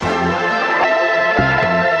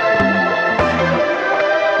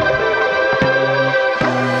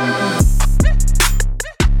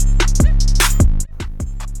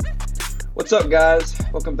What's up, guys?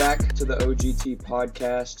 Welcome back to the OGT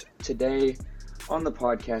podcast. Today on the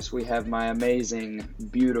podcast, we have my amazing,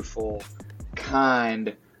 beautiful,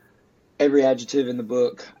 kind, every adjective in the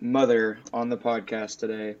book, mother on the podcast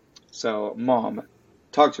today. So, Mom,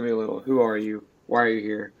 talk to me a little. Who are you? Why are you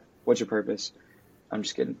here? What's your purpose? I'm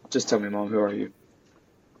just kidding. Just tell me, Mom, who are you?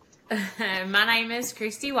 My name is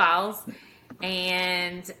Christy Wiles,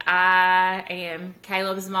 and I am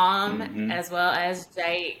Caleb's mom, as well as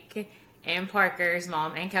Jake and Parker's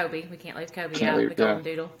mom, and Kobe. We can't leave Kobe out, the golden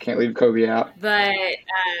doodle. Can't leave Kobe out. But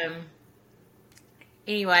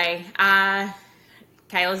anyway,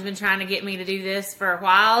 Caleb's been trying to get me to do this for a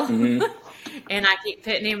while, and I keep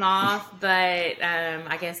putting him off, but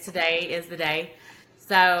I guess today is the day.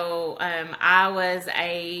 So I was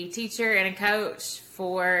a teacher and a coach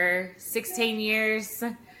for 16 years.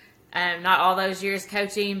 Not all those years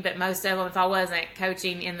coaching, but most of them, if I wasn't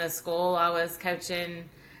coaching in the school, I was coaching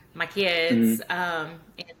my kids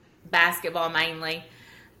in basketball mainly.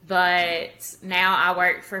 But now I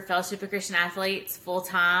work for Fellowship of Christian Athletes full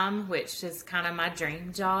time, which is kind of my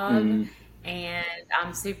dream job. And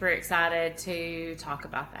I'm super excited to talk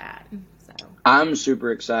about that. So I'm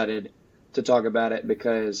super excited to talk about it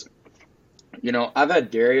because, you know, I've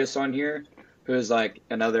had Darius on here, who is like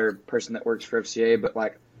another person that works for FCA, but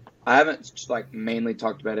like I haven't like mainly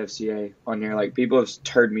talked about FCA on here. Like people have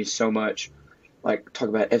heard me so much like talk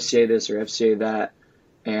about FCA this or FCA that,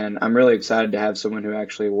 and I'm really excited to have someone who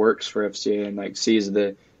actually works for FCA and like sees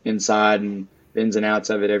the inside and the ins and outs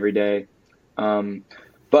of it every day.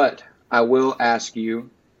 But I will ask you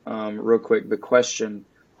real quick the question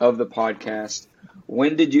of the podcast.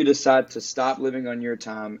 When did you decide to stop living on your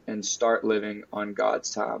time and start living on God's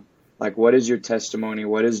time? Like, what is your testimony?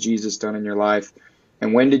 What has Jesus done in your life?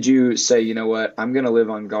 And when did you say, you know what, I'm going to live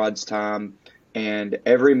on God's time, and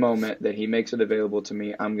every moment that he makes it available to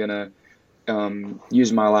me, I'm going to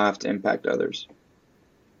use my life to impact others?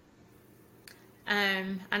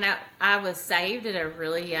 I know I was saved at a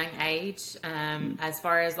really young age, as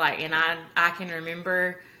far as like, and I can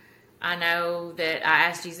remember, I know that I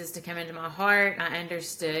asked Jesus to come into my heart. I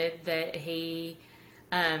understood that he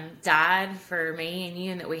died for me and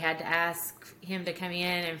you, and that we had to ask him to come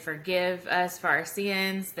in and forgive us for our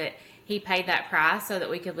sins, that he paid that price so that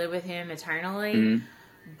we could live with him eternally.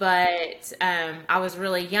 But I was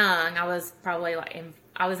really young. I was probably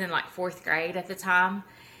I was in like fourth grade at the time.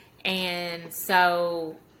 And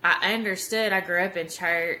so I understood. I grew up in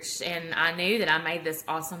church, and I knew that I made this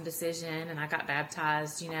awesome decision, and I got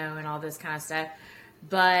baptized, you know, and all this kind of stuff.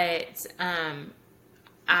 But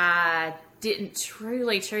I didn't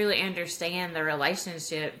truly understand the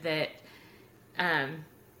relationship that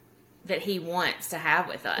that he wants to have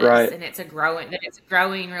with us. Right. And it's a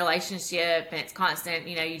growing relationship, and it's constant.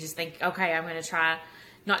 You know, you just think, okay, I'm going to try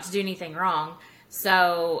not to do anything wrong.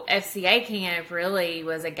 So FCA camp really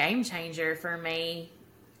was a game changer for me.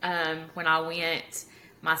 When I went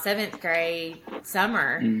my 7th grade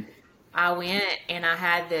summer, I went and I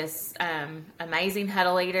had this amazing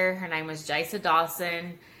huddle leader. Her name was Jasa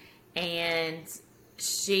Dawson, and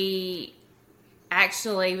she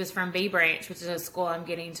actually was from B Branch, which is a school I'm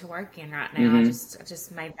getting to work in right now. I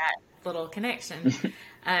just made that little connection.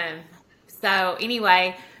 So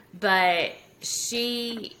anyway, but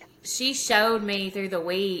she showed me through the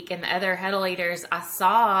week, and the other huddle leaders, I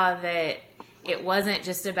saw that it wasn't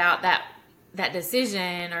just about that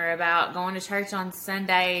decision or about going to church on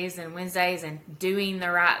Sundays and Wednesdays and doing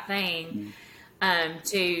the right thing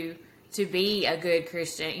to be a good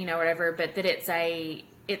Christian, you know, whatever, but that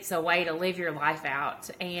it's a way to live your life out.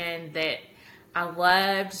 And that I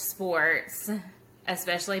loved sports,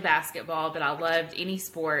 especially basketball, but I loved any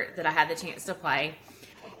sport that I had the chance to play.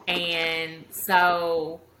 And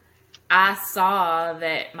so I saw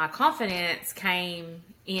that my confidence came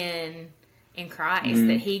in Christ,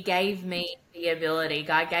 that he gave me the ability.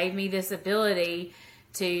 God gave me this ability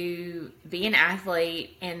to be an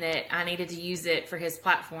athlete, and that I needed to use it for his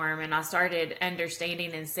platform. And I started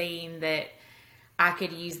understanding and seeing that I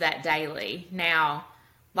could use that daily. Now,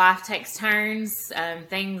 life takes turns.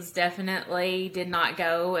 Things definitely did not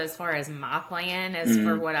go as far as my plan as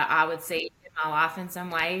for what I would see in my life in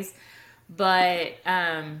some ways. But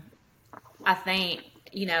I think,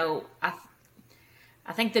 you know,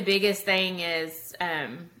 I think the biggest thing is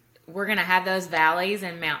we're going to have those valleys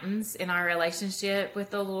and mountains in our relationship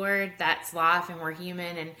with the Lord. That's life, and we're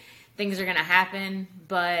human, and things are going to happen.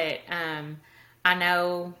 But I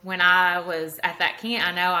know when I was at that camp,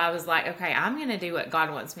 I know I was like, okay, I'm going to do what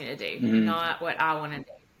God wants me to do, not what I want to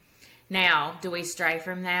do. Now, do we stray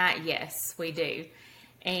from that? Yes, we do.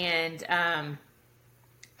 And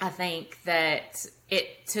I think that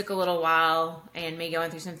it took a little while and me going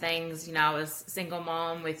through some things. You know, I was single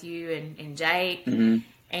mom with you and Jake, Hmm.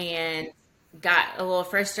 and got a little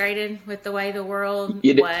frustrated with the way the world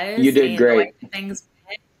You was did and the way great. things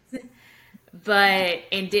went, but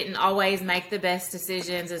and didn't always make the best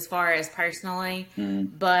decisions as far as personally. Mm.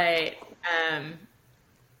 But um,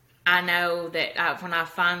 I know that when I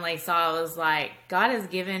finally saw, I was like, God has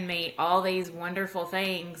given me all these wonderful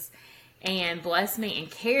things and blessed me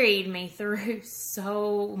and carried me through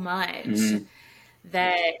so much Hmm.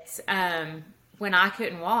 that when I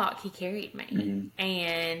couldn't walk, He carried me. Hmm.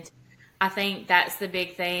 And I think that's the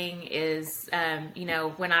big thing is, you know,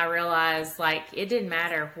 when I realized like it didn't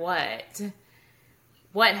matter what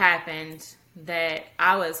happened, that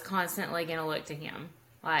I was constantly going to look to Him,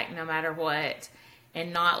 like no matter what,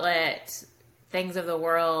 and not let things of the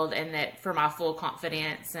world, and that for my full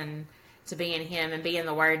confidence and to be in Him and be in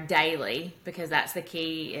the Word daily, because that's the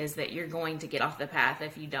key, is that you're going to get off the path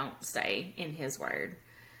if you don't stay in His Word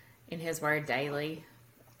daily.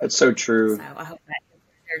 That's so So true. I hope that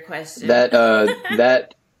answers your question.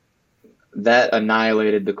 That that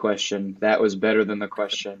annihilated the question. That was better than the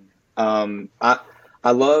question.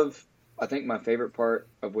 I love. I think my favorite part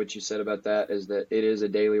of what you said about that is that it is a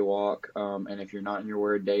daily walk. And if you're not in your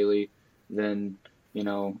word daily, then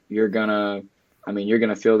you're gonna. I mean, you're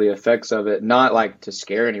gonna feel the effects of it. Not like to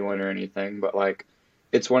scare anyone or anything, but like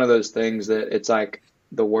it's one of those things that it's like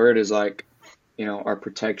the word is like our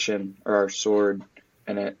protection or our sword,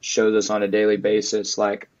 and it shows us on a daily basis.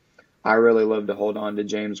 Like I really love to hold on to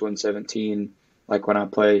James 1:17. Like when I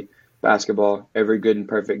play basketball, every good and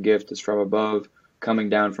perfect gift is from above, coming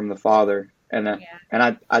down from the Father. Yeah.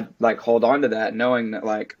 And I like hold on to that, knowing that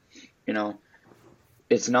like, you know,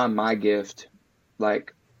 it's not my gift.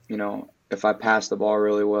 Like, if I pass the ball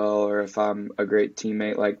really well or if I'm a great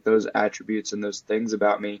teammate, like those attributes and those things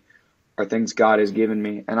about me are things God has given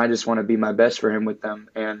me, and I just want to be my best for Him with them.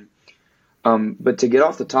 And but to get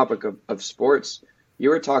off the topic of sports, you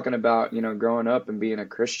were talking about, growing up and being a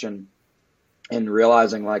Christian and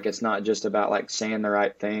realizing like it's not just about like saying the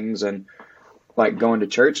right things and like going to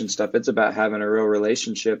church and stuff. It's about having a real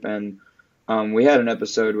relationship. And we had an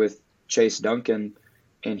episode with Chase Duncan,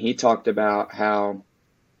 and he talked about how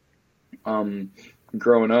um,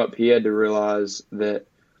 growing up he had to realize that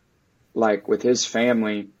like with his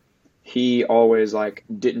family, he always like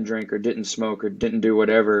didn't drink or didn't smoke or didn't do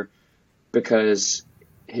whatever because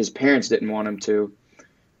his parents didn't want him to.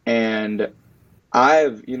 And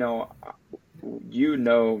I've, because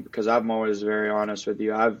I'm always very honest with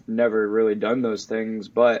you, I've never really done those things,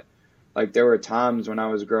 but like there were times when I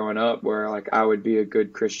was growing up where like I would be a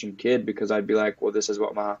good Christian kid because I'd be like, well, this is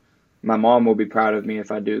what my mom will be proud of me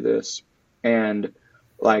if I do this. And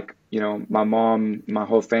like, my mom, my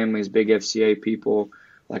whole family's big FCA people,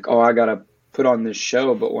 like, oh, I gotta put on this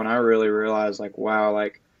show. But when I really realized like, wow,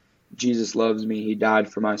 like Jesus loves me, He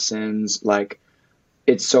died for my sins, like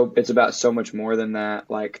it's about so much more than that.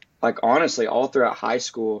 Like honestly, all throughout high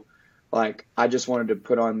school, like I just wanted to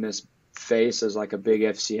put on this face as like a big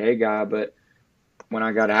FCA guy, but when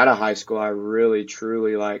I got out of high school, I really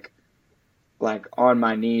truly like on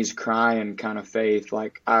my knees crying kind of faith.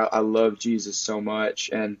 Like I love Jesus so much.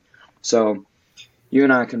 And so you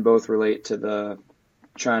and I can both relate to the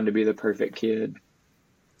trying to be the perfect kid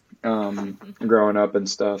growing up and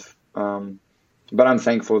stuff. But I'm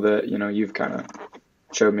thankful that you've kind of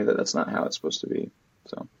showed me that that's not how it's supposed to be.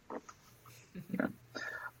 So yeah.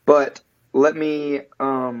 But let me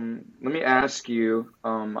ask you.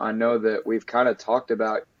 I know that we've kind of talked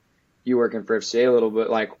about you working for FCA a little bit.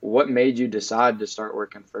 Like, what made you decide to start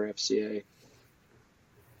working for FCA?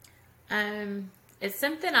 Um, it's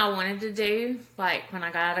something I wanted to do, like when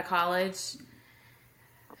I got out of college.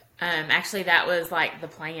 Actually, that was like the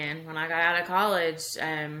plan when I got out of college.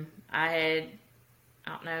 I had, I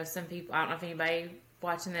don't know, some people, I don't know if anybody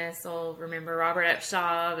watching this will remember Robert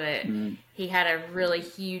Upshaw, but Mm, he had a really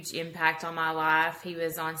huge impact on my life. He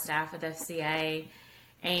was on staff with FCA,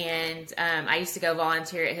 and I used to go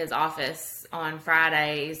volunteer at his office on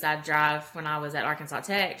Fridays. I'd drive when I was at Arkansas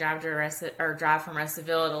Tech, drive from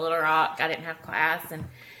Russellville to Little Rock. I didn't have class, and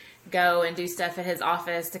go and do stuff at his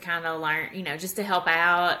office to kind of learn, just to help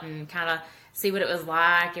out and kind of see what it was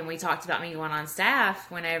like. And we talked about me going on staff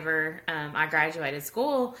whenever I graduated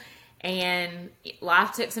school, and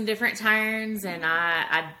life took some different turns, and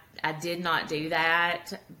I did not do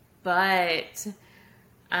that. But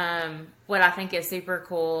what I think is super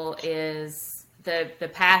cool is the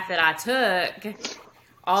path that I took,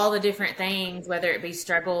 all the different things, whether it be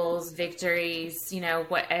struggles, victories,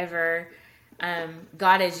 whatever.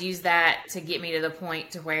 God has used that to get me to the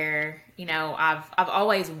point to where, you know, I've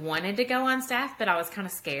always wanted to go on staff, but I was kind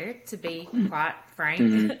of scared, to be quite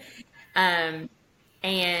frank. Mm-hmm.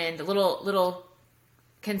 And a little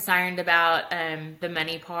concerned about the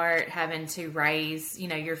money part, having to raise, you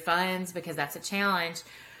know, your funds, because that's a challenge.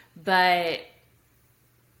 But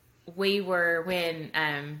we were,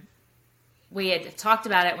 when we had talked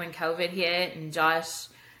about it when COVID hit, and Josh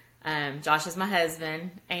is my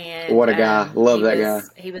husband, and What a guy. Love that guy.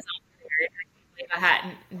 He was on there. I can't believe I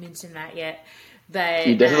hadn't mentioned that yet. But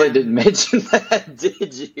You definitely didn't mention that,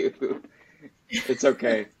 did you? It's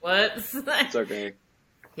okay. Whoops. It's okay.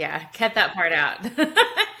 Yeah, cut that part out.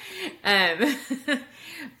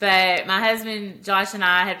 But my husband, Josh, and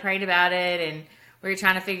I had prayed about it, and we were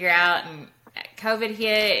trying to figure out, and COVID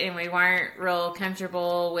hit, and we weren't real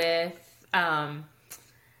comfortable with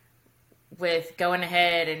going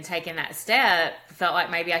ahead and taking that step. Felt like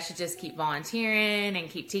maybe I should just keep volunteering and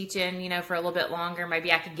keep teaching, you know, for a little bit longer.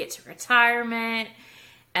 Maybe I could get to retirement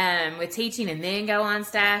with teaching and then go on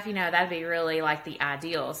staff. You know, that'd be really like the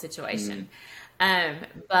ideal situation.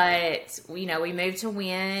 But, you know, we moved to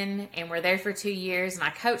Wynn, and we're there for 2 years, and I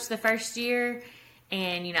coached the first year.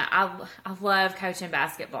 And, you know, I love coaching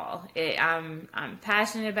basketball. I'm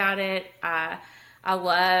passionate about it. I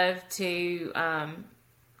love to,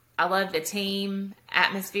 I love the team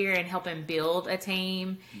atmosphere and helping build a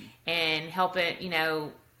team and helping, you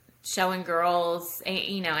know, showing girls,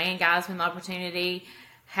 you know, and guys with an opportunity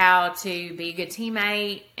how to be a good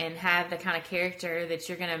teammate and have the kind of character that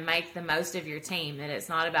you're going to make the most of your team, that it's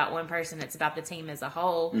not about one person, it's about the team as a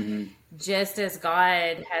whole. Just as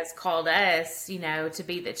God has called us, you know, to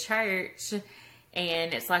be the church,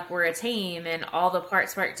 and it's like we're a team and all the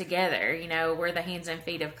parts work together. You know, we're the hands and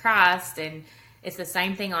feet of Christ, and it's the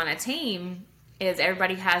same thing on a team, is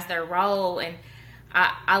everybody has their role. And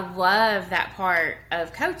I love that part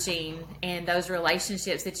of coaching and those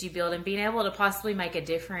relationships that you build, and being able to possibly make a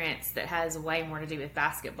difference that has way more to do with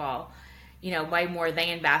basketball, you know, way more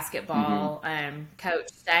than basketball. Coach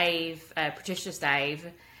Dave, Patricia Stave,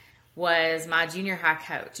 was my junior high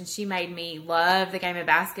coach, and she made me love the game of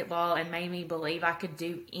basketball and made me believe I could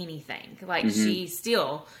do anything. Like I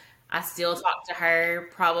still talk to her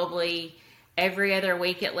probably every other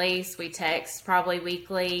week at least. We text probably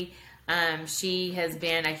weekly. She has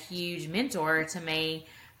been a huge mentor to me,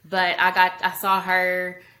 but I saw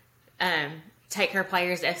her take her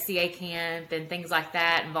players to FCA camp and things like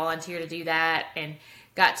that, and volunteer to do that, and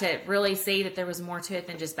got to really see that there was more to it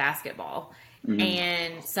than just basketball.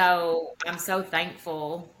 And so I'm so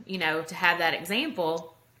thankful, you know, to have that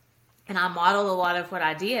example. And I modeled a lot of what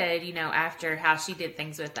I did, you know, after how she did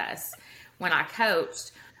things with us when I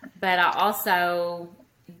coached. But I also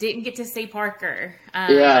didn't get to see Parker.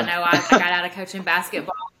 I know I got out of coaching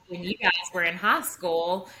basketball when you guys were in high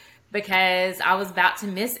school, because I was about to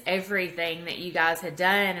miss everything that you guys had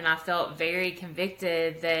done. And I felt very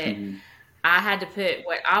convicted that I had to put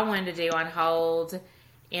what I wanted to do on hold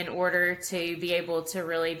in order to be able to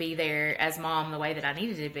really be there as mom the way that I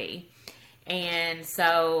needed to be. And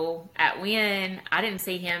so at Wynn, I didn't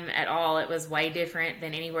see him at all. It was way different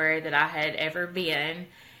than anywhere that I had ever been.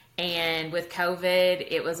 And with COVID,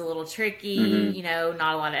 it was a little tricky, you know,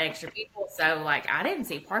 not a lot of extra people. So, like, I didn't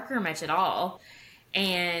see Parker much at all.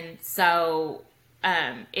 And so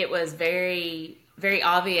it was very, very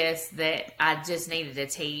obvious that I just needed to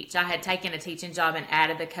teach. I had taken a teaching job and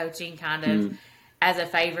added the coaching kind of as a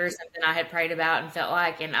favor, something I had prayed about and felt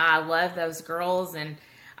like. And I love those girls, and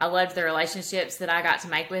I loved the relationships that I got to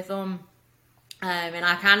make with them. And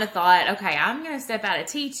I kind of thought, okay, I'm going to step out of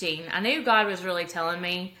teaching. I knew God was really telling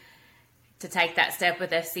me to take that step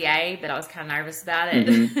with FCA, but I was kind of nervous about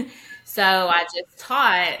it. So I just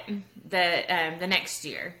taught the next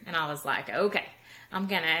year, and I was like, okay, I'm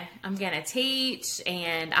gonna teach,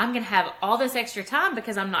 and I'm gonna have all this extra time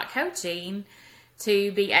because I'm not coaching,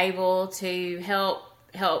 to be able to help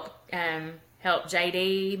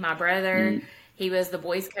JD, my brother. He was the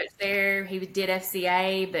boys coach there. He did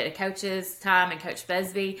FCA, but a coach's time, and Coach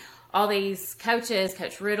Busby, all these coaches,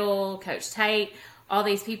 Coach Riddle, Coach Tate, all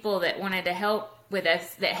these people that wanted to help with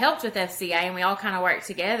us, that helped with FCA, and we all kind of worked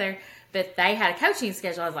together, but they had a coaching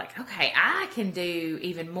schedule. I was like, okay, I can do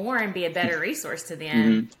even more and be a better resource to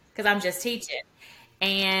them because I'm just teaching.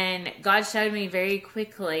 And God showed me very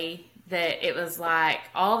quickly that it was like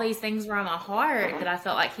all these things were on my heart that I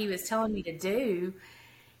felt like He was telling me to do.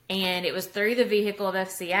 And it was through the vehicle of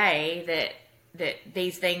FCA that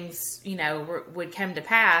these things, you know, would come to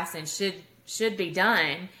pass and should be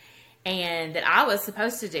done, and that I was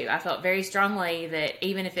supposed to do. I felt very strongly that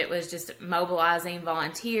even if it was just mobilizing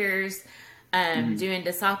volunteers, doing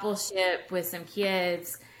discipleship with some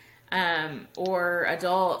kids, or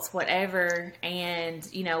adults, whatever. And,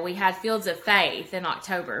 we had Fields of Faith in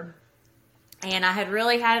October. And I had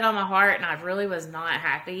really had it on my heart, and I really was not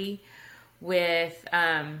happy with,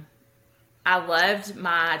 I loved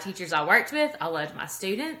my teachers I worked with. I loved my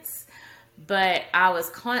students. But I was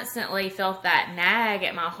constantly felt that nag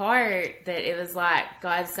at my heart that it was like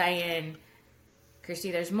God saying,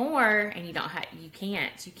 Christy, there's more, and you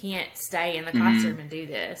can't stay in the classroom and do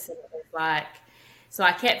this. And it was like, so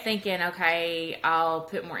I kept thinking, okay, I'll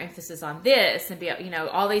put more emphasis on this and be,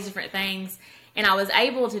 all these different things. And I was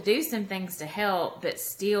able to do some things to help, but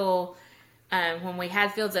still, when we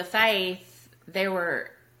had Fields of Faith, there were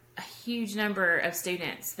a huge number of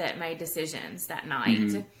students that made decisions that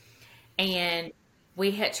night. And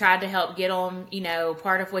we had tried to help get them,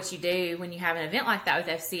 part of what you do when you have an event like that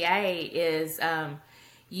with FCA is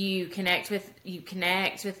you connect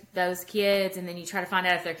with those kids, and then you try to find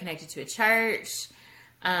out if they're connected to a church.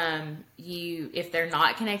 If they're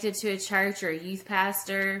not connected to a church or a youth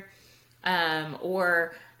pastor,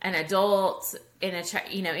 or an adult in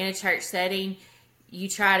a church setting, you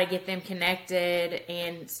try to get them connected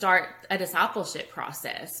and start a discipleship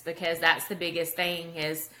process, because that's the biggest thing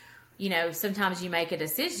is, sometimes you make a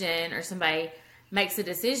decision or somebody makes a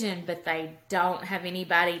decision, but they don't have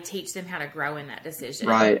anybody teach them how to grow in that decision.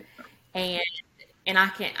 Right. And I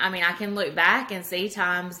can look back and see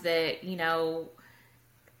times that,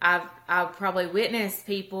 I've probably witnessed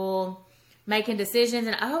people making decisions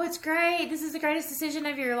and, oh, it's great. This is the greatest decision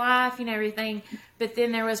of your life, everything. But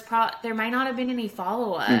then there may not have been any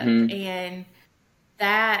follow up, and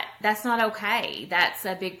that's not okay. That's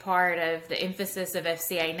a big part of the emphasis of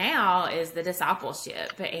FCA now is the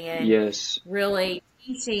discipleship and really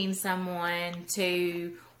teaching someone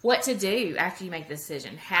what to do after you make the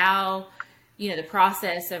decision, how, the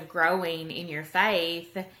process of growing in your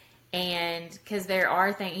faith. And because there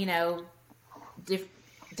are things,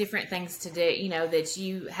 different things to do, that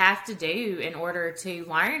you have to do in order to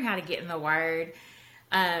learn how to get in the Word.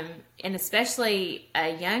 And especially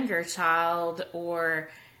a younger child or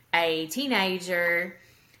a teenager,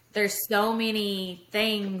 there's so many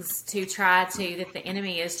things that the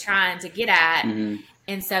enemy is trying to get at.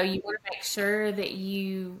 And so you want to make sure that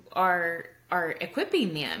you are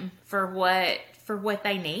equipping them for what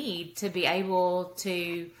they need to be able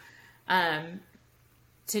to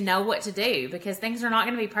know what to do, because things are not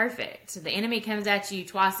going to be perfect. The enemy comes at you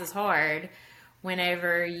twice as hard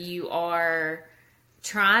whenever you are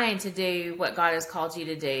trying to do what God has called you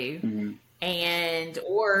to do,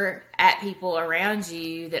 or at people around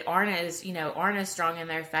you that aren't as strong in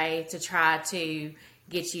their faith to try to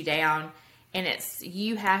get you down. And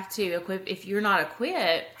you have to equip. If you're not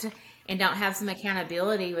equipped and don't have some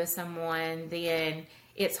accountability with someone, then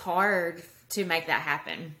it's hard to make that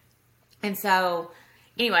happen. And so,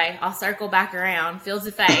 anyway, I'll circle back around. Fields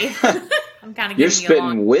of Faith. I'm kind of You're giving you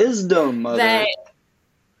spitting wisdom, mother.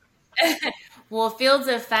 Well, Fields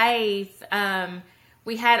of Faith,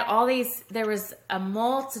 we had there was a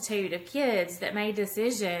multitude of kids that made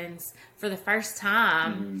decisions for the first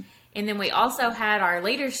time. And then we also had our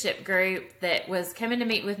leadership group that was coming to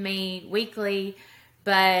meet with me weekly,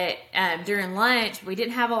 but during lunch, we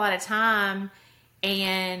didn't have a lot of time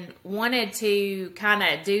and wanted to kind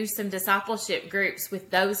of do some discipleship groups with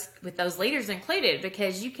those leaders included,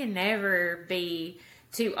 because you can never be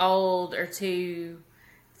too old or too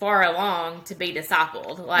far along to be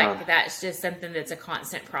discipled. That's just something that's a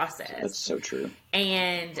constant process. That's so true.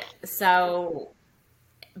 And so,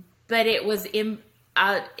 but it was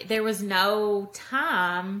there was no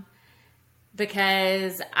time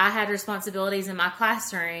because I had responsibilities in my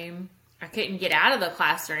classroom. I couldn't get out of the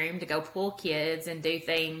classroom to go pull kids and do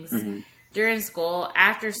things during school.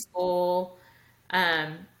 After school,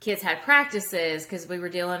 kids had practices because we were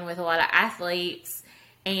dealing with a lot of athletes,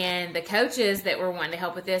 and the coaches that were wanting to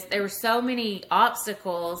help with this. There were so many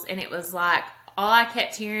obstacles, and it was like all I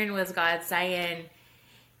kept hearing was God saying,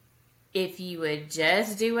 if you would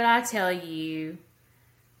just do what I tell you,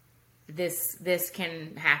 this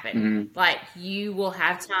can happen. Like, you will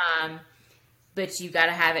have time, but you got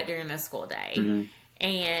to have it during the school day.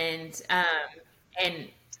 And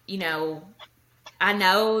I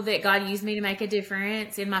know that God used me to make a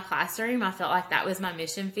difference in my classroom. I felt like that was my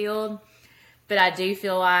mission field. But I do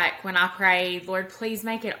feel like when I prayed, Lord, please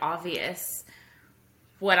make it obvious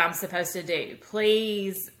what I'm supposed to do.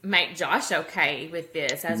 Please make Josh okay with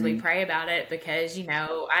this as we pray about it, because,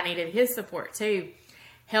 I needed his support too.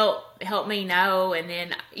 Help me know. And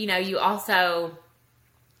then, I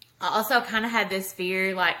also kind of had this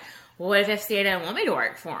fear, like, well, what if FCA doesn't want me to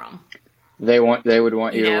work for them? They would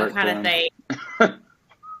want you to work for kind of them. thing.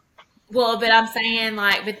 Well, but I'm saying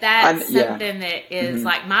like, but that's something that is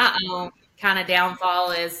like my own kind of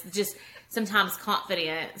downfall is just sometimes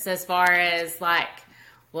confidence as far as like,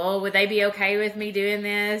 well, would they be okay with me doing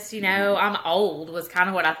this? I'm old was kind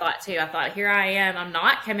of what I thought too. I thought, here I am. I'm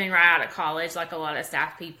not coming right out of college like a lot of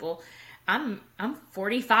staff people. I'm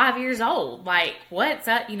 45 years old. Like, what's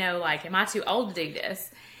up? Like, am I too old to do this?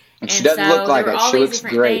 And she doesn't look like it. She looks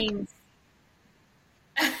great. Things.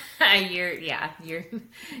 You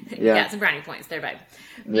got some brownie points there, babe.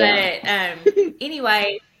 Yeah. But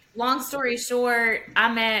anyway, long story short,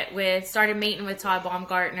 I started meeting with Todd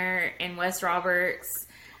Baumgartner and Wes Roberts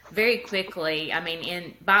very quickly. I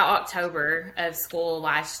mean, by October of school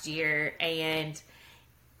last year, and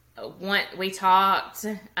we talked.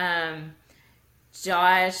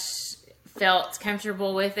 Josh felt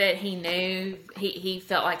comfortable with it. He knew he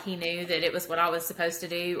felt like he knew that it was what I was supposed to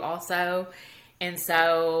do also. And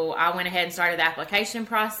so I went ahead and started the application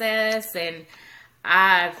process, and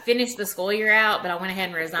I finished the school year out, but I went ahead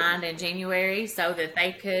and resigned in January so that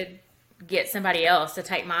they could get somebody else to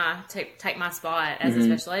take my spot as a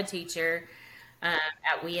special ed teacher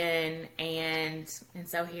at Wynn, and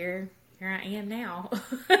so here I am now.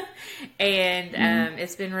 And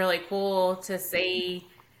it's been really cool to see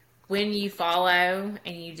when you follow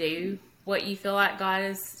and you do what you feel like God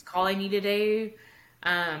is calling you to do,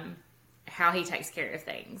 how he takes care of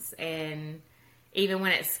things. And even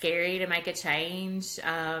when it's scary to make a change,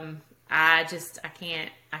 I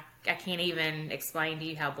can't even explain to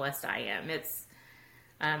you how blessed I am. It's,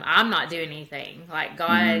 I'm not doing anything. Like,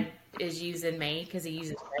 God is using me because he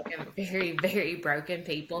uses very, very broken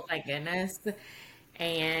people, thank goodness.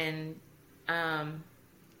 And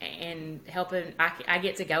helping, I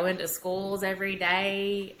get to go into schools every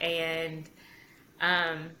day and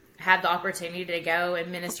have the opportunity to go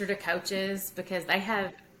and minister to coaches because they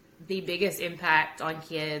have the biggest impact on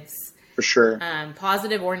kids. For sure.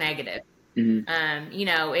 Positive or negative.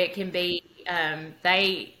 It can be,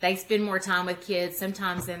 they spend more time with kids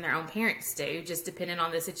sometimes than their own parents do, just depending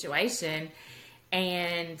on the situation.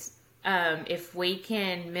 And if we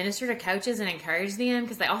can minister to coaches and encourage them,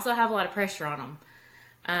 because they also have a lot of pressure on them.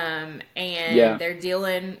 They're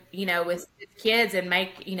dealing, with kids and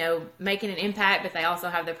making an impact, but they also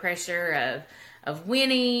have the pressure of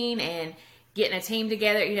winning and getting a team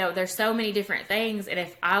together. There's so many different things. And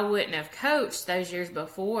if I wouldn't have coached those years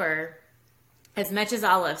before, as much as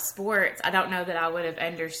I love sports, I don't know that I would have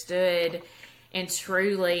understood and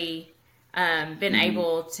truly been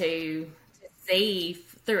able to see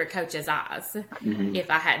through a coach's eyes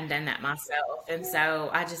if I hadn't done that myself. And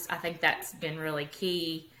so I think that's been really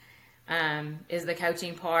key, is the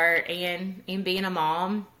coaching part and in being a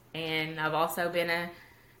mom. And I've also been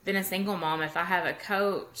a single mom. If I have a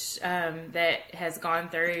coach that has gone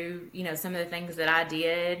through, some of the things that I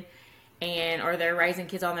did, or they're raising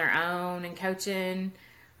kids on their own and coaching,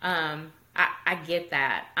 I get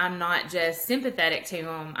that. I'm not just sympathetic to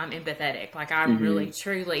them. I'm empathetic. Like, I really,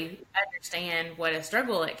 truly understand what a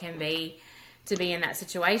struggle it can be to be in that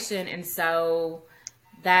situation. And so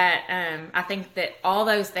that, I think that all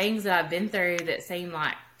those things that I've been through that seem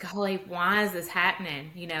like, golly, why is this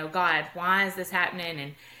happening? God, why is this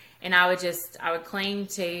happening? And I would cling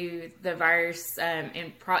to the verse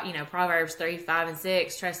in Proverbs 3, 5, and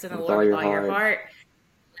 6, trust in the Lord with all your heart,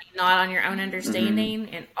 not on your own understanding,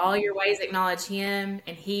 and all your ways acknowledge him,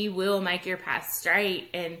 and he will make your path straight.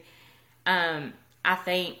 And I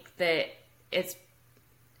think that it's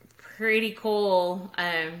pretty cool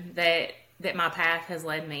that my path has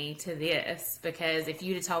led me to this, because if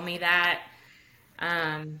you'd have told me that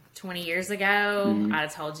 20 years ago, I'd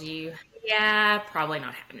have told you, yeah, probably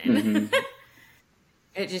not happening.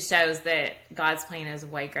 It just shows that God's plan is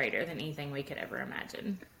way greater than anything we could ever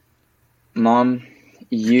imagine. Mom,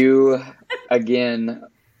 you, again,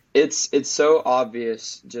 it's so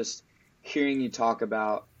obvious just hearing you talk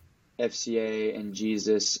about FCA and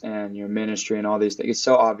Jesus and your ministry and all these things. It's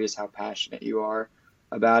so obvious how passionate you are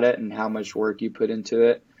about it and how much work you put into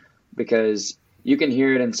it, because you can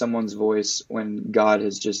hear it in someone's voice when God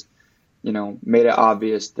has just, made it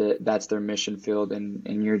obvious that that's their mission field,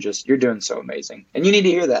 and you're doing so amazing. And you need to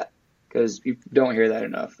hear that, because you don't hear that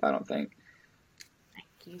enough, I don't think.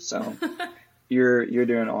 Thank you. So you're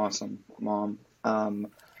doing awesome, Mom.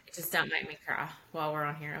 Just don't make me cry while we're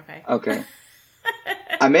on here, okay? Okay.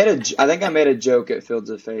 I think I made a joke at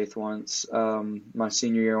Fields of Faith once, my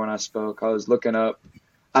senior year when I spoke. I was looking up,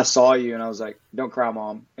 I saw you, and I was like, "Don't cry,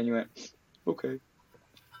 Mom," and you went, "Okay."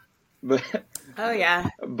 But oh yeah,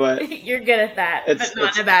 but you're good at that, but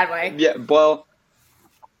not in a bad way. Yeah, well,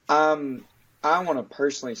 I want to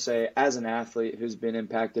personally say, as an athlete who's been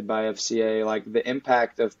impacted by FCA, like the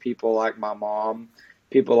impact of people like my mom,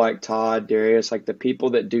 people like Todd, Darius, like the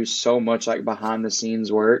people that do so much like behind the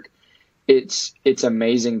scenes work, it's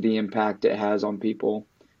amazing the impact it has on people.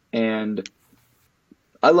 And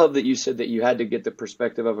I love that you said that you had to get the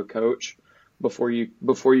perspective of a coach before you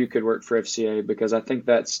could work for FCA, because I think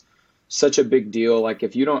that's such a big deal. Like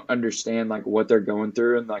if you don't understand like what they're going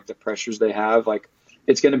through and like the pressures they have, like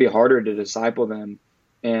it's going to be harder to disciple them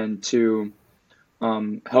and to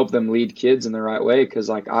help them lead kids in the right way. Because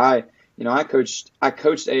like I coached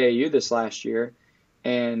AAU this last year,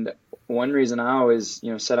 and one reason I always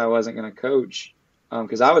said I wasn't going to coach,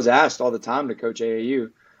 because I was asked all the time to coach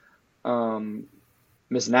AAU. Um,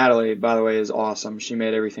 Miss Natalie, by the way, is awesome. She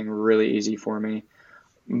made everything really easy for me.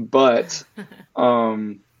 But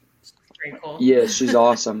um, Very cool. yeah, she's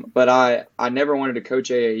awesome. But I never wanted to coach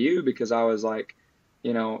AAU because I was like,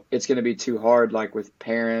 it's going to be too hard, like with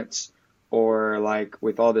parents or like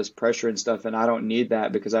with all this pressure and stuff. And I don't need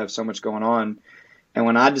that because I have so much going on. And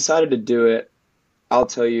when I decided to do it, I'll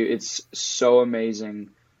tell you, it's so amazing,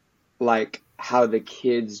 like how the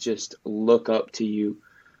kids just look up to you.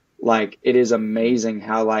 Like it is amazing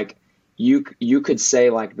how like you could say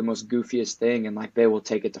like the most goofiest thing and like they will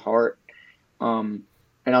take it to heart. Um,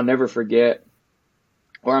 and I'll never forget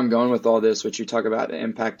where I'm going with all this, which you talk about the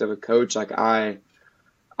impact of a coach. Like I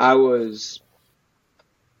was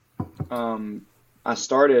I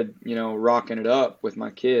started, rocking it up with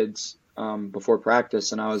my kids before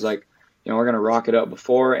practice, and I was like, we're gonna rock it up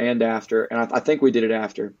before and after, and I think we did it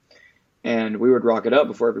after, and we would rock it up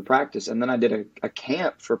before every practice, and then I did a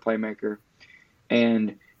camp for Playmaker,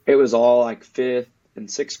 and it was all like fifth and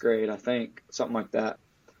sixth grade, I think, something like that,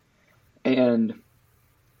 and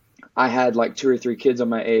I had like two or three kids on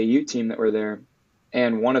my AAU team that were there,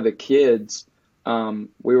 and one of the kids,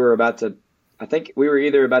 we were about to, I think we were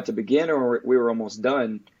either about to begin or we were almost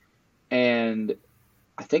done, and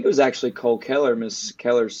I think it was actually Cole Keller, Miss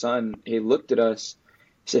Keller's son. He looked at us,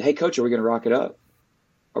 he said, "Hey, coach, are we going to rock it up?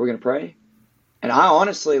 Are we going to pray?" And I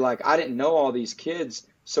honestly, like, I didn't know all these kids,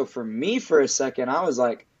 so for me, for a second, I was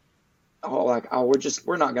like,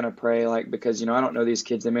 we're not going to pray, like, because I don't know these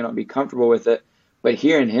kids, they may not be comfortable with it. But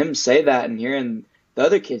hearing him say that and hearing the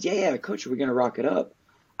other kids, yeah, coach, we're going to rock it up,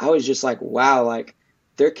 I was just like, wow, like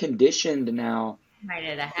they're conditioned now. Made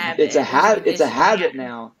it a habit. It's a habit. It's a habit Yeah.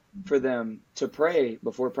 now for them to pray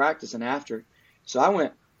before practice and after. So I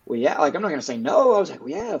went, well, yeah, like I'm not gonna say no. I was like, well,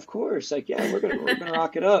 yeah, of course, like yeah, we're gonna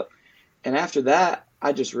rock it up. And after that,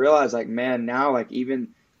 I just realized, like, man, now, like even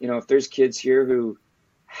if there's kids here who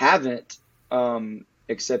haven't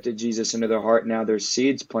accepted Jesus into their heart, now there's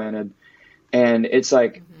seeds planted, and it's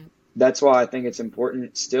like Hmm. that's why I think it's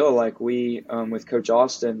important still. Like we with Coach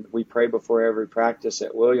Austin, we pray before every practice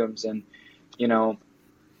at Williams, and you know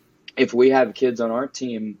if we have kids on our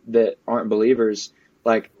team that aren't believers,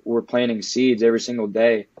 like we're planting seeds every single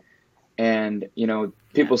day. And, Yeah.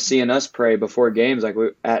 people seeing us pray before games, like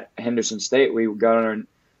at Henderson State, we got on our,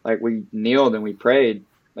 like we kneeled and we prayed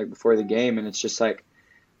like before the game. And it's just like,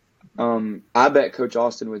 I bet Coach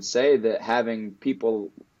Austin would say that having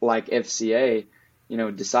people like FCA,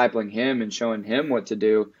 discipling him and showing him what to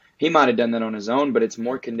do, he might have done that on his own, but it's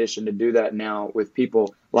more conditioned to do that now with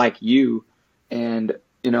people like you and,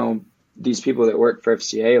 these people that work for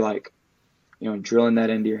FCA, like, drilling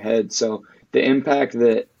that into your head. So the impact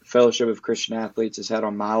that Fellowship of Christian Athletes has had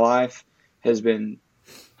on my life has been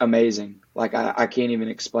amazing. Like I can't even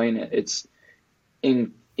explain it. It's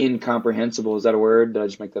incomprehensible. Is that a word? Did I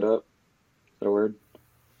just make that up? Is that a word?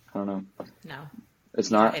 I don't know. No.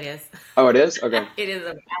 It's Yeah, not. it is. Oh, it is. Okay. It is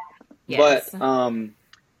a But yes.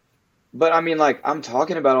 but I mean, like I'm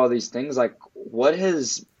talking about all these things. Like, what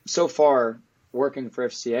has so far working for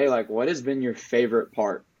FCA? Like, what has been your favorite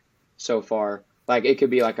part so far? Like, it could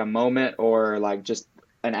be like a moment or like just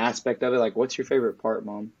an aspect of it. Like, what's your favorite part,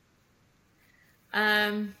 Mom?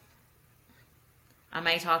 Um, I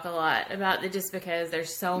may talk a lot about it just because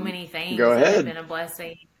there's so many Go things that have ahead. been a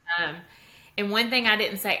blessing. Um, and one thing I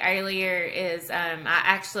didn't say earlier is I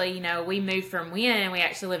actually, we moved from Wynn and we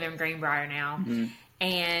actually live in Greenbrier now. Hmm.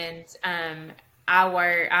 And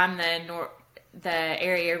I'm the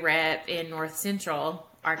area rep in North Central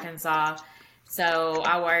Arkansas. So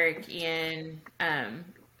I work in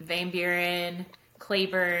Van Buren,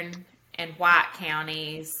 Cleburne, and White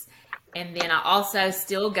counties. And then I also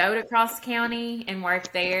still go to Cross County and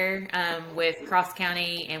work there with Cross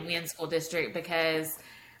County and Wynn School District because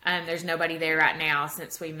there's nobody there right now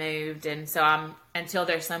since we moved. And so until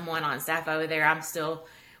there's someone on staff over there, I'm still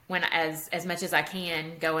when as much as I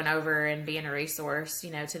can going over and being a resource,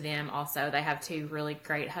 to them also. They have two really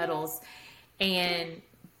great huddles.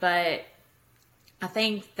 But I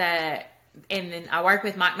think that, and then I work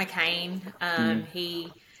with Mike McCain.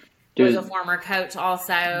 He was a former coach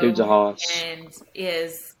also, dude's a hoss. and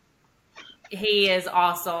he is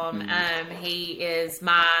awesome. He is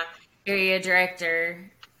my area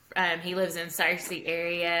director. He lives in Searcy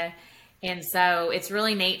area, and so it's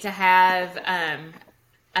really neat to have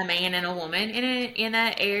a man and a woman in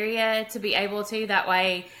an area to be able to. That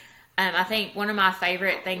way, I think one of my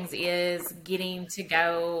favorite things is getting to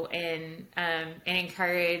go and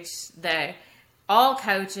encourage all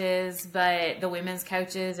coaches, but the women's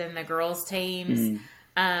coaches and the girls teams.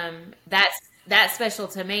 That's special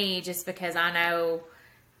to me, just because I know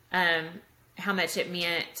how much it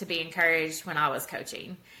meant to be encouraged when I was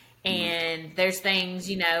coaching. And there's things,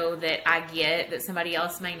 that I get that somebody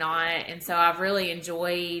else may not. And so I've really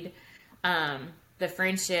enjoyed the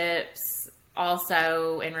friendships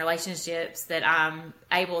also and relationships that I'm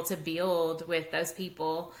able to build with those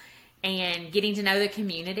people, and getting to know the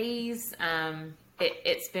communities.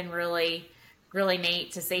 It's been really, really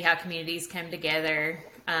neat to see how communities come together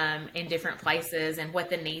in different places and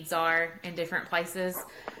what the needs are in different places.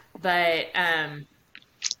 But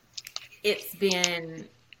it's been,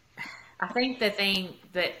 I think the thing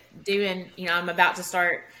that doing, I'm about to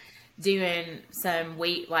start doing some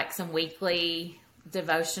weekly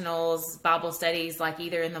devotionals, Bible studies, like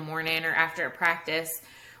either in the morning or after a practice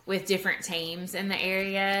with different teams in the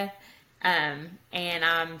area. And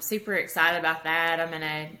I'm super excited about that. I'm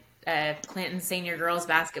in a Clinton senior girls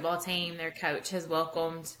basketball team. Their coach has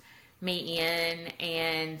welcomed me in,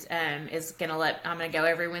 and I'm going to go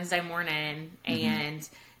every Wednesday morning and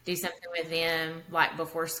do something with them like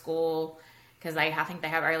before school, because I think they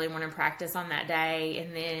have early morning practice on that day.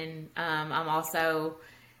 And then I'm also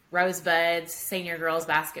Rosebuds senior girls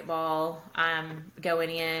basketball. I'm going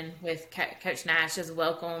in with Coach Nash has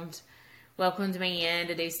welcomed me in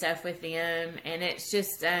to do stuff with them, and it's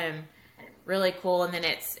just really cool. And then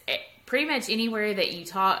pretty much anywhere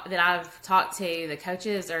that I've talked to, the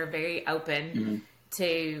coaches are very open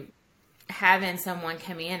to having someone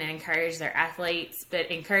come in and encourage their athletes, but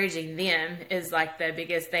encouraging them is like the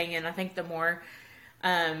biggest thing. And I think the more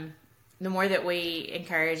that we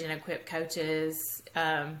encourage and equip coaches,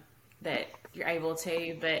 that you're able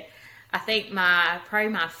to. But I think probably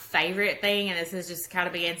my favorite thing, and this is just kind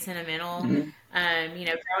of being sentimental,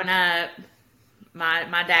 growing up,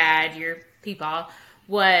 my dad, your peepaw,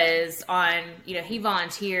 was on, he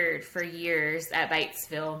volunteered for years at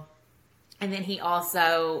Batesville. And then he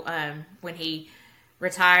also, when he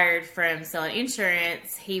retired from selling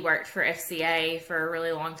insurance, he worked for FCA for a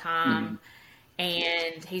really long time.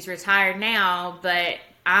 And he's retired now, but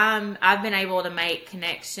I've been able to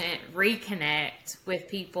reconnect with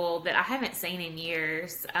people that I haven't seen in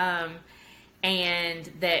years. And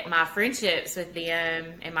that my friendships with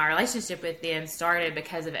them and my relationship with them started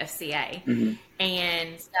because of FCA.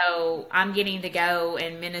 And so I'm getting to go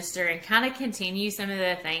and minister and kind of continue some of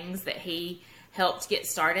the things that he helped get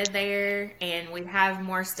started there. And we have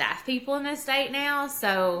more staff people in the state now.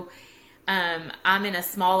 So I'm in a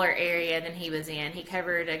smaller area than he was in. He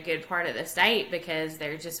covered a good part of the state because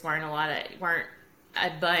there just weren't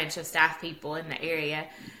a bunch of staff people in the area.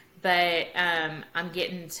 But I'm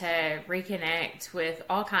getting to reconnect with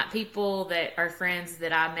all kind of people that are friends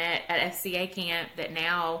that I met at FCA camp that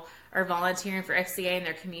now are volunteering for FCA in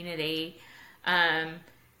their community.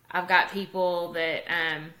 I've got people that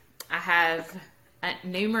I have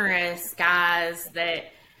numerous guys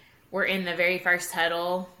that were in the very first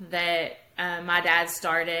huddle that my dad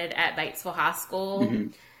started at Batesville High School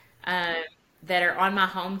that are on my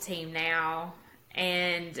home team now,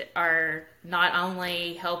 and are not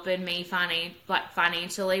only helping me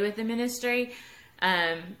financially with the ministry,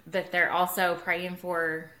 but they're also praying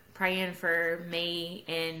for me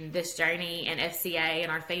in this journey and FCA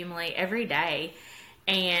and our family every day.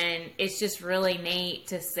 And it's just really neat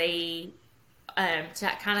to see,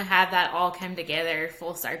 to kind of have that all come together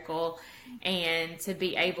full circle, and to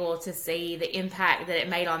be able to see the impact that it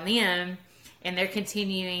made on them. And they're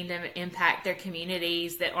continuing to impact their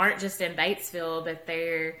communities that aren't just in Batesville, but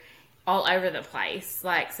they're all over the place.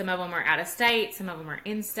 Like, some of them are out of state, some of them are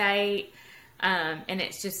in state. And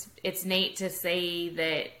it's neat to see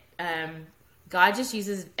that God just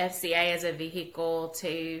uses FCA as a vehicle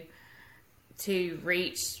to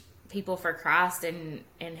reach people for Christ and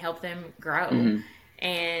help them grow.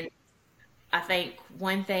 And I think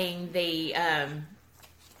one thing, the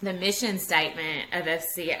mission statement of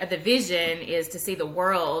FCA, the vision, is to see the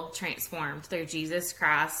world transformed through Jesus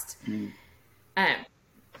Christ. You're going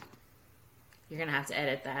to have to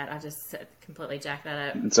edit that. I just completely jacked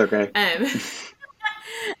that up. It's okay.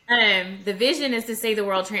 The vision is to see the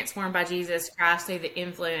world transformed by Jesus Christ through the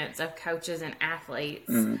influence of coaches and athletes.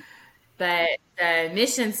 Mm-hmm. But the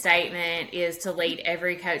mission statement is to lead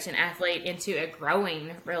every coach and athlete into a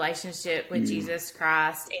growing relationship with Jesus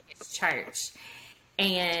Christ and His church.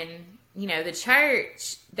 And, you know, the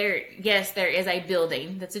church, there is a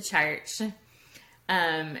building that's a church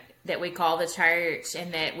that we call the church,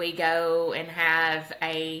 and that we go and have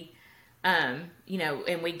a, you know,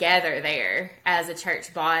 and we gather there as a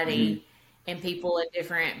church body and people in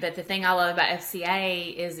different. But the thing I love about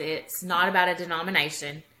FCA is it's not about a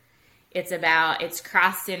denomination. It's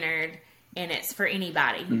Christ-centered, and it's for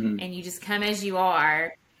anybody. And you just come as you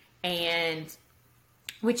are, and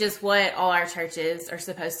which is what all our churches are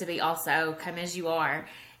supposed to be also, come as you are.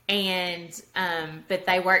 And, but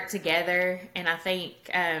they work together. And I think,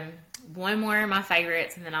 one more of my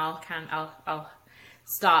favorites, and then I'll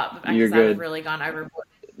stop because You're good. I've really gone overboard.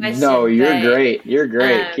 No, you're great. You're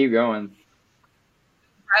great. Keep going.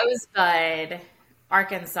 Rosebud,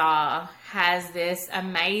 Arkansas has this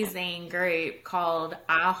amazing group called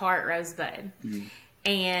I Heart Rosebud.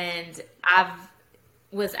 And I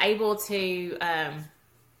was able to,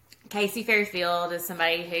 Casey Fairfield is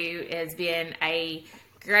somebody who has been a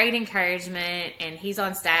great encouragement, and he's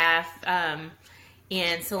on staff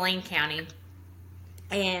in Saline County.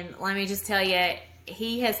 And let me just tell you,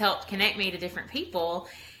 he has helped connect me to different people.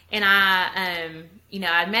 And I, you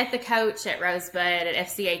know, I met the coach at Rosebud at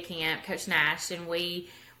FCA camp, Coach Nash, and we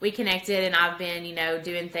connected, and I've been, you know,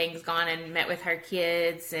 doing things, gone and met with her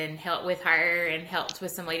kids and helped with her and helped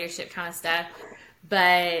with some leadership kind of stuff.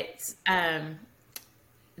 But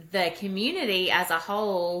the community as a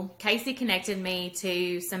whole, Casey connected me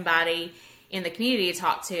to somebody in the community to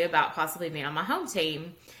talk to about possibly being on my home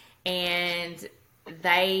team. And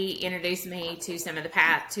they introduced me to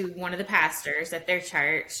to one of the pastors at their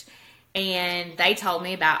church, and they told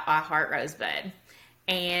me about I Heart Rosebud.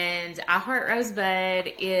 And I Heart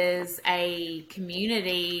Rosebud is a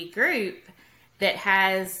community group that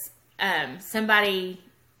has somebody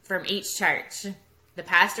from each church, the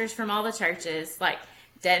pastors from all the churches, like,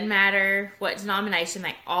 doesn't matter what denomination,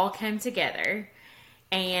 they all come together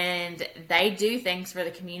and they do things for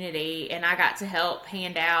the community. And I got to help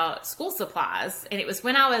hand out school supplies. And it was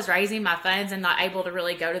when I was raising my funds and not able to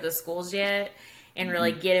really go to the schools yet and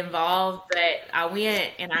really get involved. But I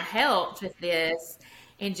went and I helped with this.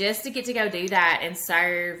 And just to get to go do that and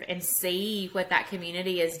serve and see what that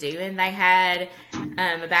community is doing, they had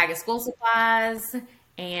a bag of school supplies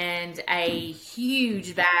and a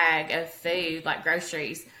huge bag of food, like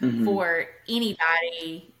groceries, for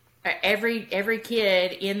anybody. Every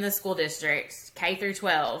kid in the school district, K through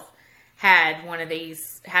 12, had one of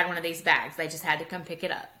these bags. They just had to come pick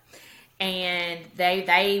it up. And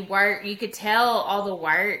they work, you could tell all the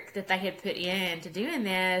work that they had put into doing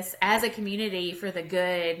this as a community for the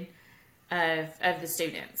good of the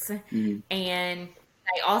students. And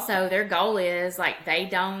they also, their goal is, like,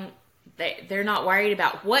 they're not worried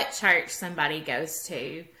about what church somebody goes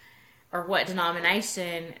to or what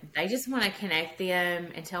denomination. They just want to connect them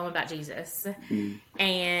and tell them about Jesus,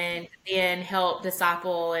 and then help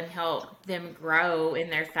disciple and help them grow in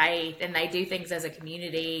their faith. And they do things as a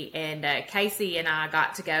community. And Casey and I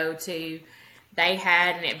got to go to,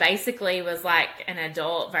 and it basically was like an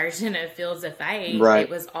adult version of Fields of Faith. Right. It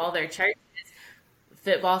was all their churches,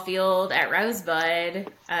 football field at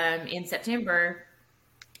Rosebud in September.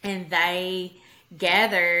 And they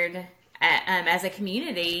gathered as a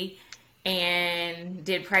community and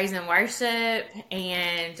did praise and worship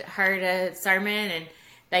and heard a sermon. And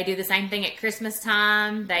they do the same thing at Christmas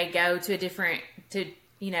time. They go to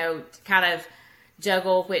kind of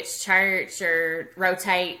juggle which church or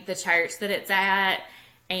rotate the church that it's at.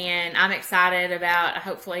 And I'm excited about,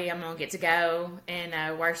 hopefully I'm going to get to go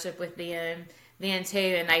and worship with them then too.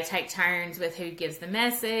 And they take turns with who gives the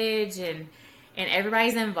message, and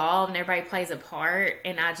everybody's involved and everybody plays a part.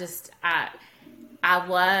 And I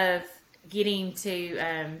love getting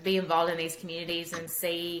to be involved in these communities and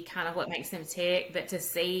see kind of what makes them tick, but to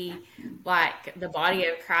see, like, the body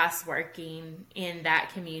of Christ working in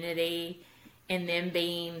that community and them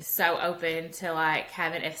being so open to, like,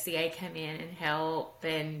 having FCA come in and help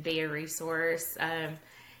and be a resource.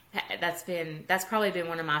 That's probably been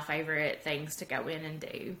one of my favorite things to go in and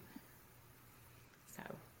do. So,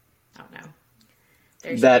 I don't know.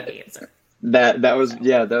 There's your big answer. That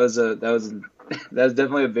was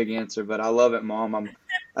definitely a big answer, but I love it, Mom.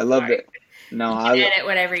 I love it. No, I edit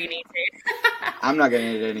whatever you need to. I'm not gonna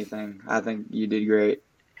edit anything. I think you did great,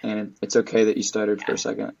 and it's okay that you stuttered for a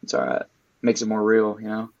second. It's all right. Makes it more real, you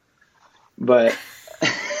know. But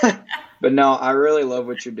but no, I really love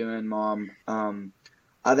what you're doing, Mom.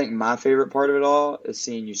 I think my favorite part of it all is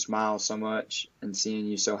seeing you smile so much and seeing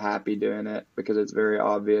you so happy doing it because it's very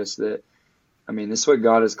obvious that, I mean, this is what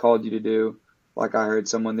God has called you to do. Like I heard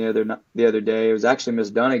someone the other day, it was actually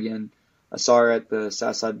Miss Dunnigan. I saw her at the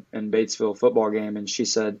Southside and Batesville football game, and she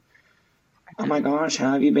said, "Oh my gosh,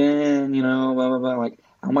 how have you been? You know, blah blah blah." Like,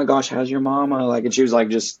 "Oh my gosh, how's your mama?" Like, and she was like,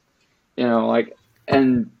 just, like,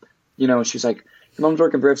 and she was like, "Your mom's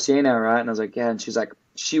working for FCA now, right?" And I was like, "Yeah." And she's like,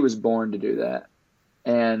 "She was born to do that."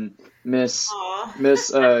 And Aw.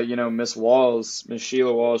 Miss Walls, Miss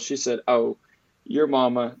Sheila Walls, she said, "Oh, your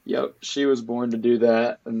mama, yep, she was born to do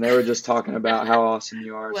that." And they were just talking about how awesome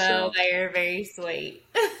you are. Well, So, they are very sweet.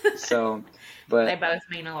 so, They but, both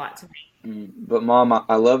mean a lot to me. but Mom,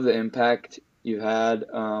 I love the impact you've had.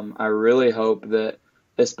 I really hope that,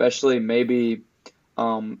 especially maybe,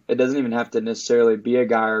 it doesn't even have to necessarily be a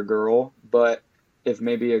guy or girl, but if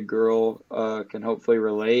maybe a girl can hopefully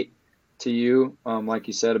relate to you, like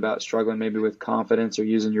you said about struggling maybe with confidence or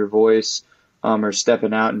using your voice, or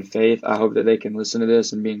stepping out in faith, I hope that they can listen to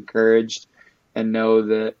this and be encouraged and know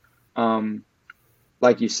that, um,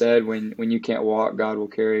 like you said, when you can't walk, God will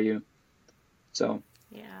carry you. So,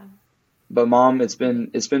 Yeah. but Mom, it's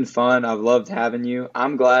been fun. I've loved having you.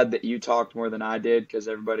 I'm glad that you talked more than I did because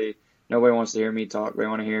nobody wants to hear me talk. They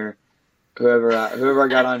want to hear whoever I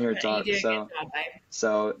got on here You talk. do a good So, job, babe.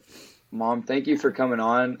 so Mom, thank you for coming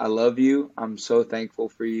on. I love you. I'm so thankful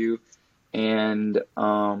for you. And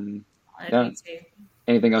I love yeah, you too.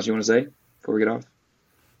 anything else you want to say before we get off?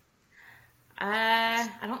 I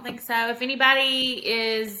don't think so. If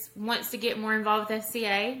anybody wants to get more involved with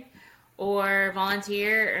FCA or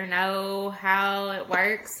volunteer or know how it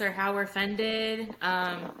works or how we're funded,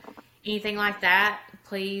 anything like that,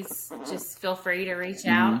 please just feel free to reach Hmm.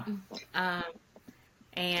 out. Um,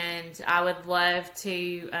 and I would love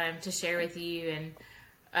to share with you. And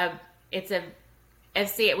it's a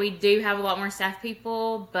FCA. We do have a lot more staff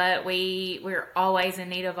people, but we're always in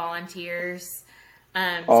need of volunteers, so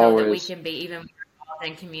that we Always. can be even more involved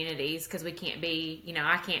in communities because we can't be,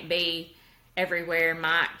 I can't be everywhere.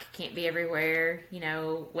 Mike can't be everywhere.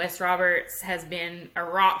 Wes Roberts has been a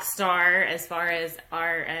rock star as far as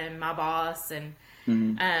my boss, and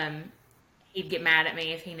Hmm. um, he'd get mad at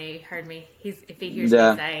me if heard me. If he hears me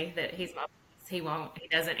Yeah. say that he's my boss, he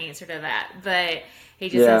doesn't answer to that. But he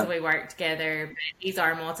just says Yeah. we work together. But he's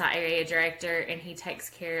our multi-area director, and he takes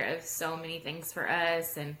care of so many things for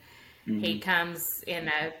us. And he Hmm. comes in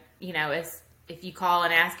if you call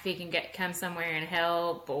and ask if he can come somewhere and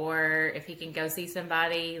help, or if he can go see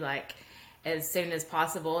somebody, like as soon as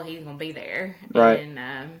possible, he's gonna be there. Right.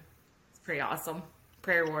 And it's pretty awesome.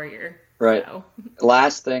 Prayer warrior. Right. So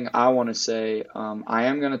Last thing I want to say, I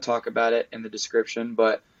am going to talk about it in the description,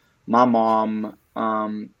 but my mom,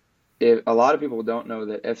 a lot of people don't know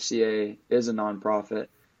that FCA is a nonprofit,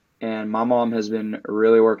 and my mom has been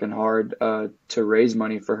really working hard to raise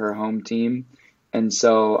money for her home team. And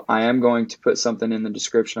so I am going to put something in the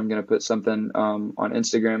description. I'm going to put something on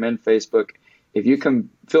Instagram and Facebook. If you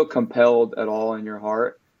can feel compelled at all in your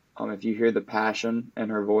heart, if you hear the passion in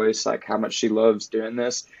her voice, like how much she loves doing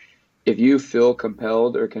this, if you feel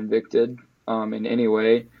compelled or convicted in any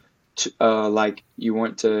way, like you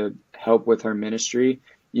want to help with her ministry,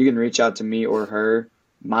 you can reach out to me or her.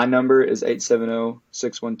 My number is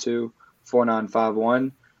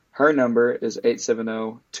 870-612-4951. Her number is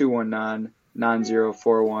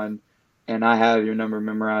 870-219-9041. And I have your number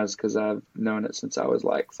memorized because I've known it since I was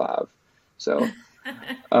like 5. So,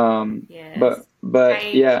 yes. but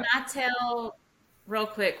Hey, can yeah, I tell real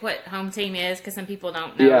quick what home team is? Because some people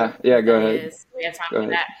don't know yeah, what go that ahead. is. We have time Go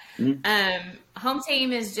for ahead. that. Mhm. Home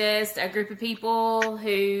team is just a group of people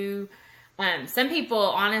who, some people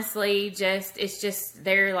honestly it's just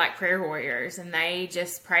they're like prayer warriors, and they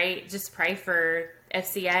just pray for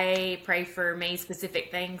FCA, pray for me, specific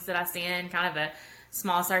things that I send, kind of a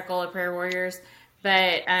small circle of prayer warriors.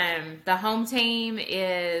 But the home team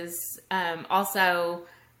is also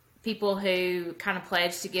people who kind of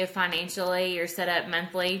pledge to give financially or set up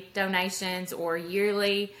monthly donations or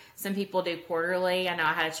yearly. Some people do quarterly. I know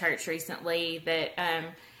I had a church recently that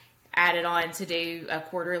added on to do a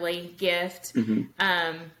quarterly gift. Mhm.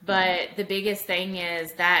 But the biggest thing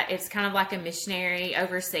is that it's kind of like a missionary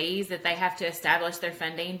overseas, that they have to establish their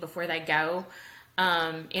funding before they go.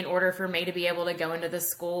 In order for me to be able to go into the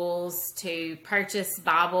schools to purchase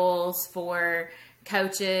Bibles for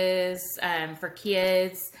coaches, for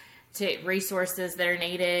kids, to resources that are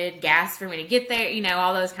needed, gas for me to get there,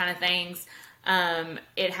 all those kind of things.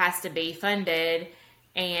 It has to be funded,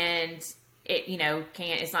 and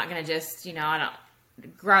it's not going to just, I don't,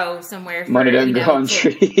 grow somewhere. For, money doesn't grow on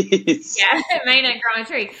trees. Yeah, it may not grow on a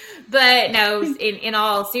tree. But no, in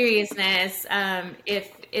all seriousness,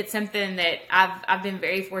 if it's something that I've been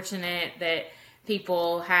very fortunate that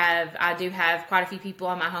I do have quite a few people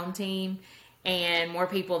on my home team, and more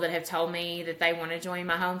people that have told me that they want to join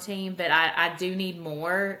my home team. But I do need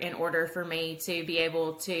more in order for me to be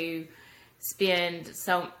able to spend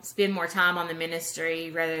more time on the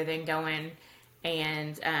ministry rather than going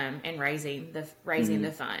and raising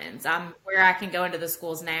the funds. I'm where I can go into the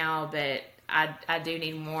schools now, but I do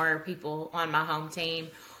need more people on my home team.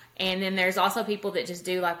 And then there's also people that just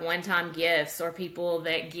do like one-time gifts, or people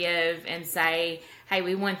that give and say, hey,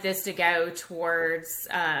 we want this to go towards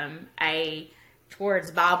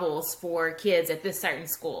towards Bibles for kids at this certain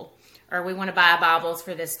school, or we want to buy Bibles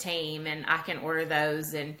for this team, and I can order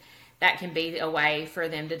those, and that can be a way for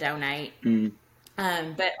them to donate.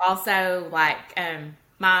 But also, like,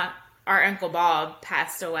 our Uncle Bob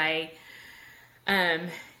passed away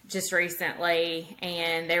just recently,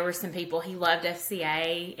 and there were some people. He loved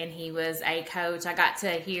FCA, and he was a coach. I got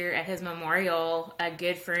to hear at his memorial a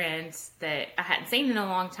good friend that I hadn't seen in a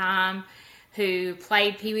long time, who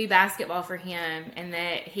played Pee Wee basketball for him, and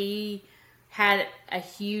that he had a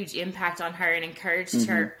huge impact on her and encouraged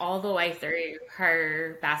her all the way through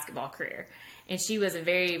her basketball career. And she was a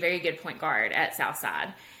very, very good point guard at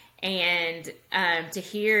Southside. And to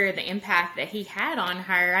hear the impact that he had on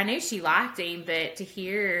her, I knew she liked him, but to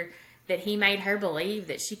hear that he made her believe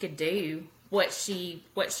that she could do what she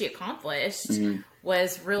accomplished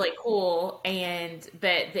was really cool.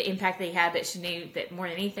 But the impact that he had, but she knew that more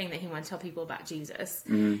than anything that he wanted to tell people about Jesus.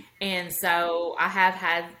 And so I have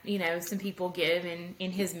had, some people give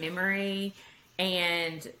in his memory,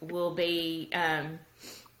 and will be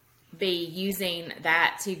using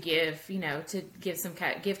that to give,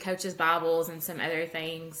 give coaches Bibles and some other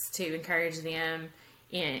things to encourage them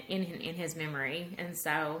in his memory. And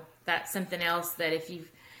so that's something else that if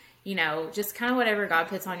you've, just kind of whatever God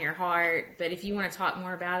puts on your heart. But if you want to talk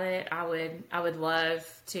more about it, I would love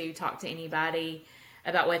to talk to anybody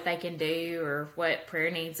about what they can do or what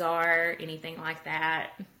prayer needs are, anything like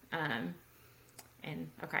that. And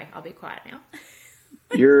okay, I'll be quiet now.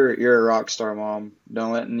 You're a rock star, Mom.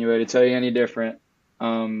 Don't let anybody tell you any different.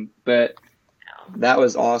 But that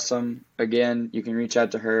was awesome. Again, you can reach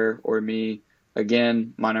out to her or me.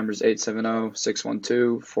 Again, my number is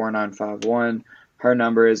 870-612-4951. Her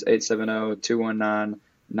number is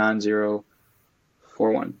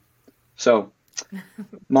 870-219-9041. So,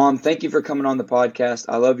 Mom, thank you for coming on the podcast.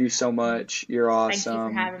 I love you so much. You're awesome.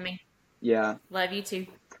 Thank you for having me. Yeah. Love you too.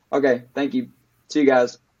 Okay, thank you. See you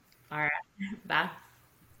guys. All right. Bye.